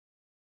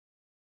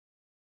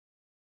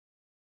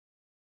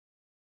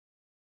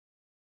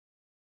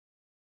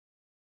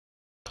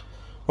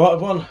Right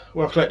everyone,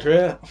 WeaponCollector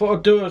here. I thought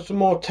I'd do some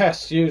more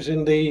tests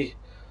using the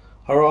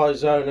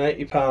Hori-zone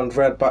 80lb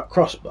redback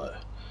crossbow.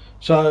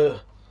 So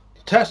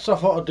the tests I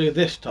thought I'd do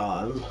this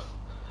time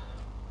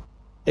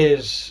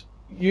is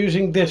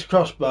using this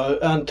crossbow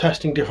and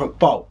testing different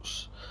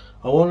bolts.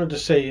 I wanted to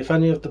see if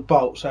any of the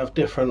bolts have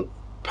different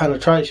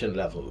penetration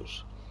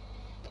levels.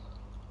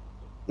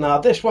 Now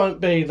this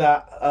won't be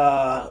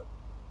that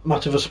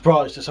much of a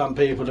surprise to some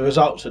people, the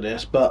results of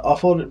this, but I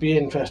thought it'd be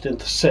interesting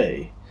to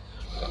see.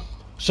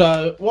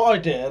 So what I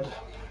did,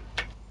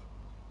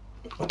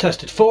 I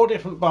tested 4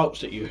 different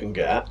bolts that you can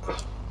get.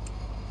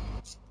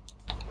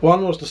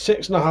 One was the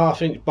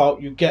 6.5-inch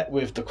bolt you get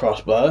with the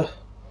crossbow,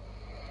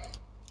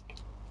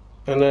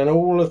 and then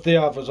all of the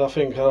others I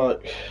think are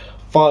like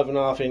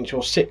 5.5-inch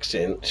or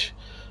 6-inch.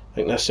 I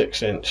think they're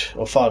 6-inch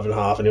or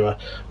 5.5 anyway.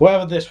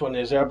 Wherever this one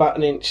is, they're about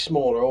an inch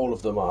smaller, all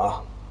of them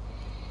are.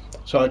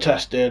 So I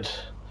tested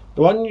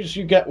the ones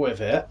you get with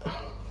it,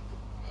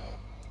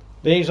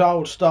 these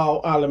old style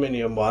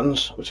aluminium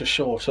ones which are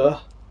shorter,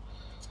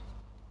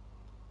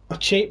 a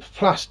cheap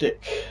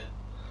plastic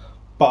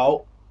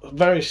bolt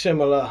very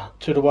similar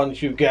to the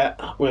ones you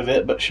get with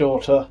it but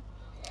shorter,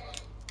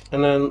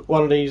 and then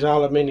one of these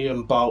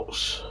aluminium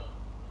bolts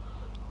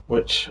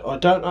which I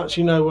don't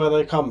actually know where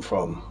they come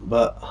from,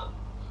 but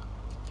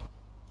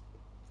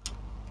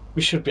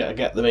we should be able to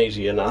get them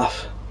easy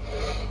enough.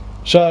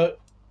 So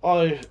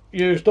I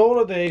used all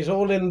of these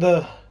all in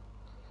the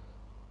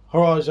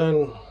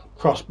Hori-zone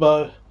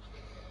crossbow,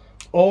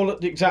 all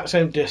at the exact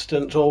same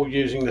distance, all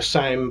using the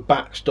same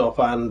backstop,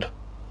 and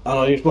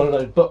I used one of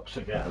those books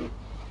again.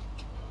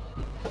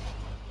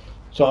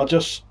 So I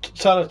just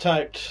so I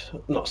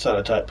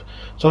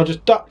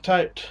just duct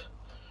taped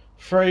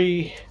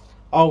 3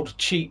 old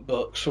cheat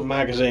books from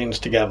magazines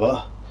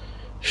together,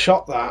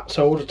 shot that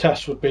so all the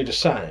tests would be the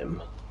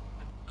same.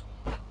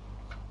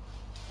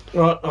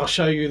 Right, I'll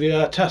show you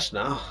the test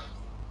now.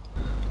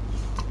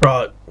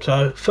 Right,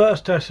 so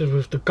first test is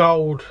with the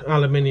gold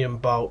aluminium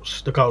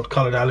bolts, the gold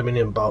coloured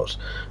aluminium bolts,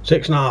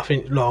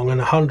 6.5-inch long and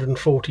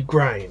 140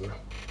 grain.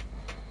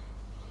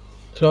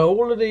 So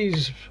all of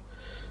these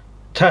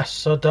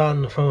tests are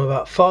done from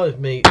about 5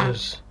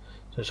 meters,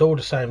 so it's all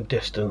the same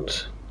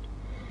distance.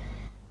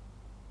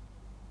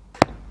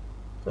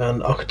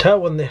 And I could tell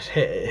when this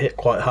hit, it hit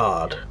quite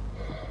hard.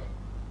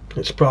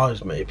 It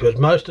surprised me because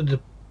most of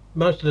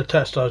the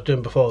tests I was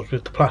doing before was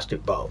with the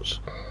plastic bolts.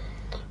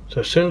 So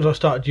as soon as I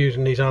started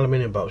using these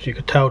aluminium bolts, you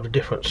could tell the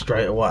difference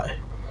straight away.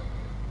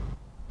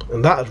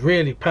 And that has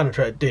really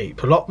penetrated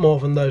deep, a lot more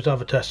than those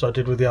other tests I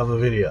did with the other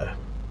video.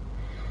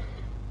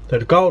 So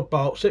the gold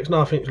bolt,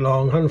 6.5-inch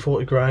long,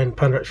 140 grain,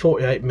 penetrates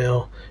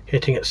 48mm,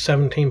 hitting at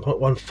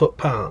 17.1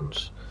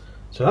 foot-pounds.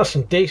 So that's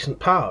some decent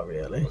power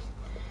really.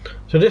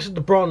 So this is the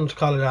bronze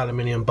coloured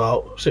aluminium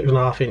bolt,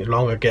 6.5-inch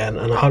long again,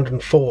 and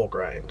 104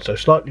 grain, so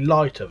slightly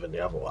lighter than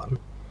the other one.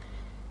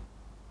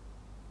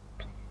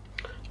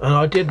 And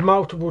I did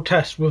multiple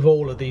tests with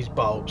all of these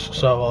bolts,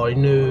 so I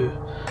knew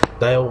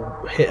they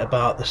all hit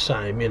about the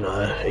same, you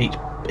know,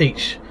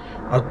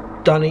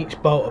 I've done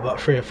each bolt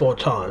about 3 or 4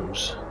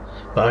 times,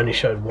 but I only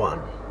showed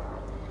one.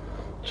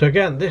 So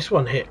again, this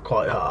one hit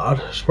quite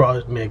hard,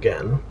 surprised me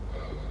again.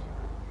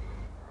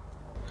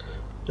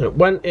 And it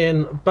went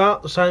in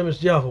about the same as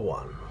the other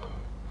one,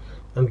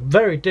 and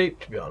very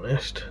deep to be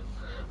honest.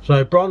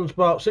 So bronze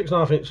bolt,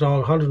 6.5-inch long,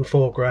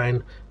 104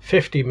 grain,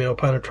 50mm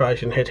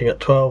penetration, hitting at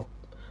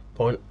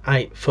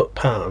 12.8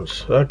 foot-pounds.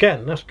 So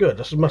again, that's good,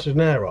 that's as much as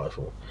an air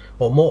rifle,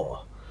 or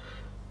more.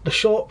 The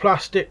short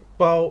plastic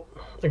bolt,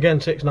 again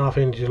 6.5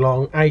 inches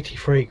long,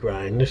 83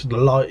 grain. This is the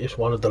lightest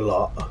one of the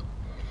lot.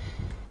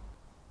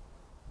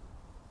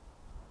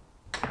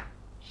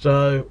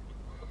 So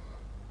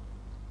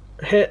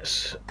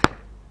hits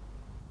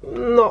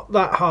not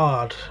that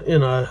hard, you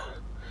know,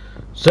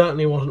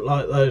 certainly wasn't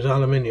like those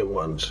aluminium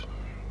ones,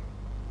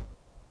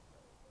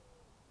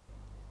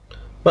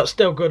 but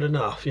still good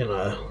enough, you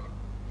know.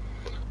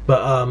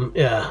 But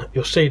yeah,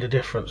 you'll see the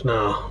difference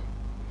now.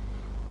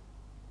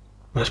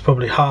 That's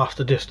probably half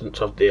the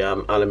distance of the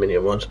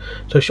aluminium ones.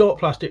 So short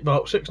plastic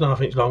bolt,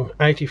 6.5-inch long,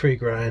 83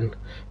 grain,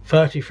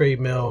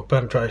 33mm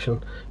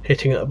penetration,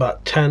 hitting at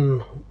about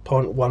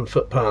 10.1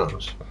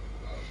 foot-pounds.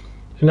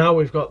 So now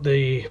we've got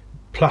the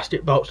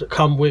plastic bolts that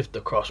come with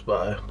the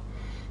crossbow.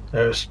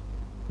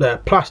 They're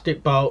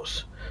plastic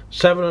bolts,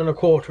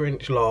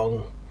 7.25-inch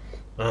long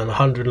and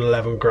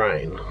 111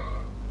 grain.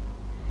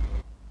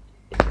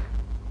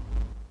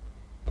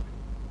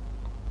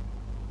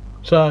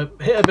 So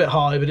hit a bit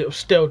high, but it was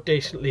still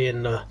decently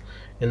in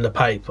the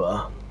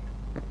paper,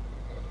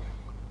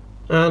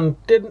 and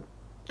didn't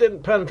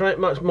penetrate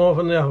much more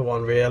than the other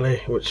one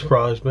really, which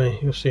surprised me.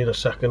 You'll see in a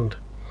second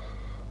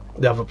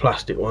the other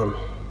plastic one.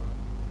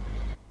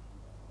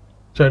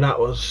 So that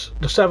was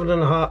the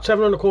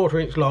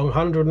 7.25-inch long,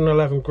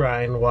 111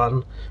 grain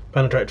one,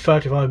 penetrated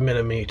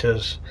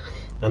 35mm,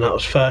 and that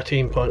was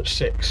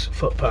 13.6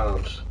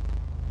 foot-pounds.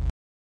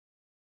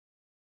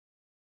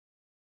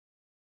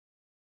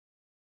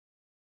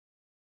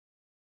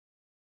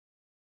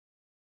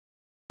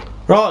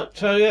 Right,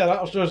 so yeah,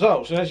 that was the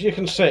results. And as you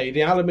can see,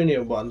 the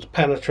aluminium ones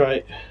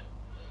penetrate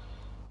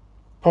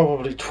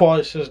probably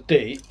twice as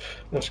deep.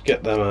 Let's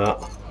get them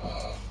out.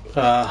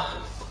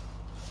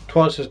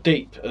 Twice as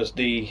deep as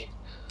the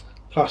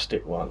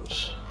plastic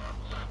ones.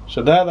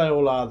 So there they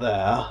all are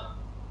there.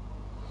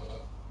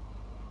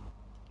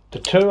 The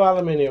two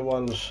aluminium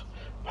ones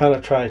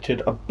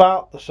penetrated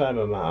about the same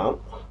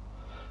amount.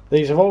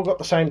 These have all got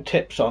the same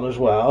tips on as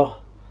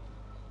well,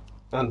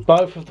 and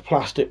both of the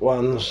plastic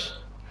ones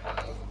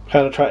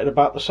penetrated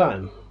about the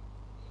same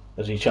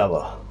as each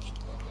other.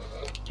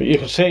 But you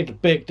can see the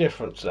big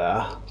difference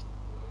there.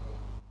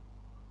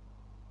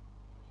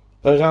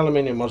 Those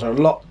aluminium ones are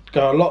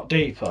go a lot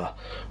deeper.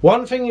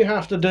 One thing you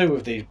have to do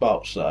with these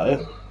bolts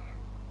though,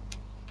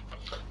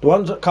 the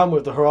ones that come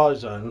with the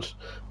Hori-zones,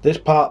 this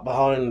part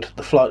behind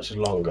the floats is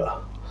longer.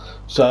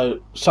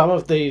 So some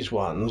of these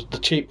ones, the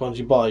cheap ones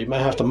you buy, you may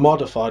have to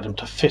modify them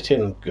to fit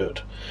in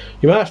good.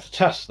 You may have to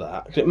test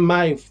that,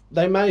 because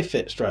they may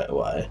fit straight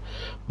away,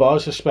 but I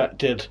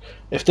suspected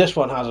if this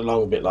one has a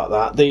long bit like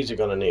that, these are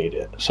going to need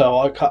it. So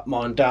I cut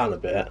mine down a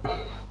bit,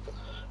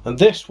 and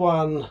this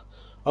one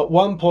at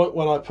one point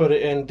when I put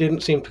it in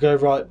didn't seem to go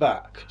right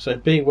back, so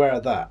beware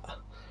of that.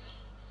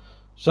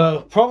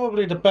 So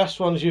probably the best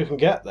ones you can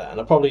get then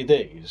are probably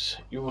these.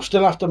 You will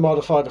still have to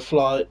modify the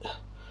flight,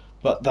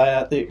 but they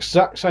are the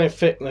exact same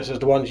thickness as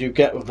the ones you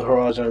get with the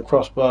Hori-zone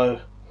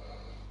Crossbow.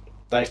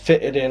 They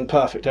fitted in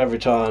perfect every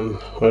time,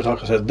 whereas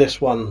like I said,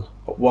 this one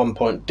at one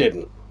point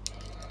didn't.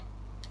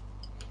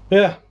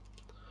 Yeah,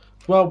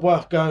 well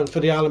worth going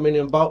for the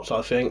aluminium bolts.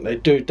 I think they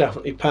do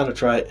definitely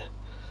penetrate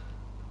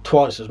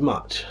twice as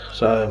much.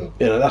 So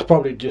you know, that's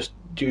probably just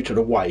due to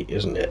the weight,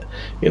 isn't it?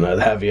 You know,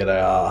 the heavier they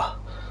are,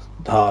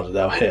 the harder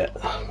they'll hit,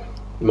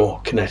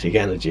 more kinetic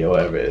energy or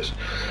whatever it is.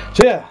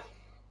 So yeah,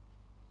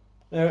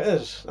 there it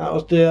is. That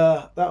was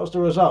the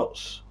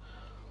results.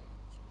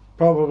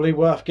 Probably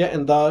worth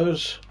getting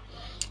those,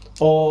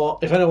 or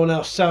if anyone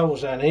else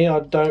sells any, I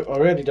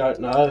really don't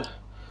know.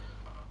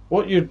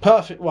 What you'd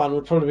perfect one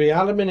would probably be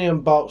aluminium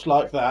bolts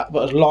like that,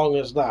 but as long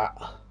as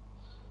that.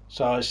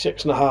 So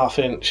 6.5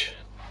 inch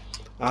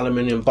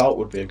aluminium bolt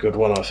would be a good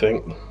one, I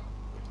think.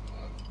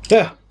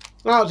 Yeah,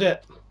 that was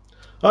it.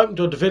 I hope you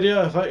enjoyed the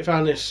video. I hope you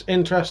found this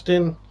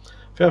interesting.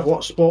 If you ever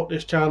want to support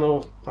this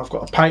channel, I've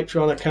got a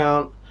Patreon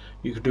account.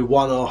 You could do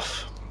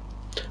one-off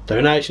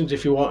donations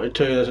if you wanted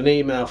to. There's an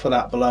email for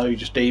that below. You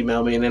just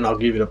email me and then I'll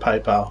give you the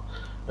PayPal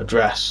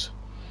address.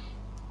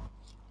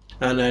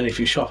 And then if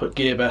you shop at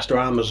GearBest or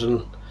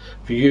Amazon,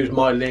 if you use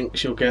my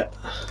links,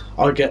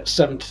 I get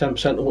 7 to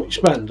 10% of what you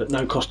spend at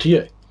no cost to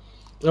you.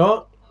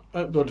 Alright, hope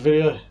you enjoyed the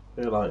video.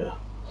 See you later.